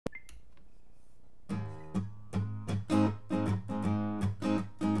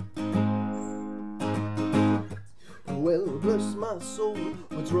Well, bless my soul,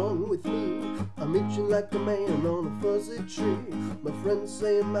 what's wrong with me? I'm itching like a man on a fuzzy tree. My friends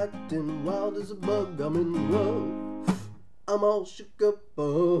say I'm acting wild as a bug. I'm in love, I'm all shook up.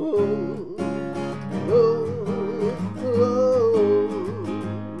 Oh, oh, oh.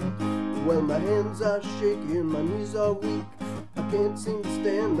 Well, my hands are shaky and my knees are weak. I can't seem to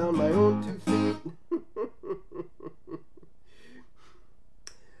stand on my own 2 feet.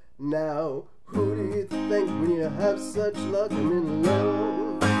 Now, who do you think when you have such luck? I'm in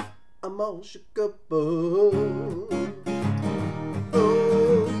love, I'm all shook up. Oh,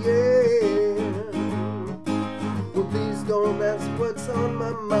 oh yeah. Well, please don't ask what's on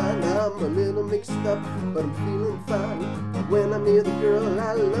my mind. I'm a little mixed up, but I'm feeling fine. When I'm near the girl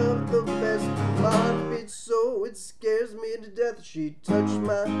I love the best, my heart beats so it scares me to death. She touched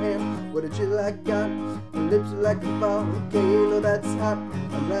my hand, what a chill I got. Her lips are like a volcano that's hot.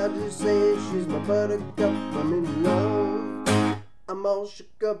 I'm proud to say she's my buttercup. I'm in love, I'm all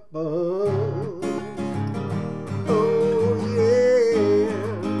shook up. Oh, oh yeah.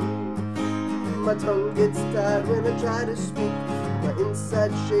 My tongue gets tired when I try to speak. My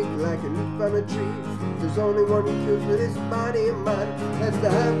inside shake like a leaf on a tree. There's only one cure for this body of mine. That's to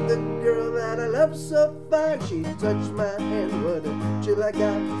have the girl that I love so fine. She touched my hand, what a chill I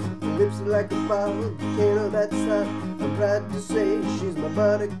got. Her lips are like a volcano that's hot. I'm proud to say she's my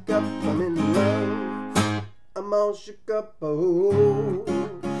buttercup. I'm in love, I'm all shook up. Oh,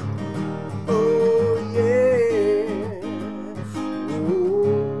 oh.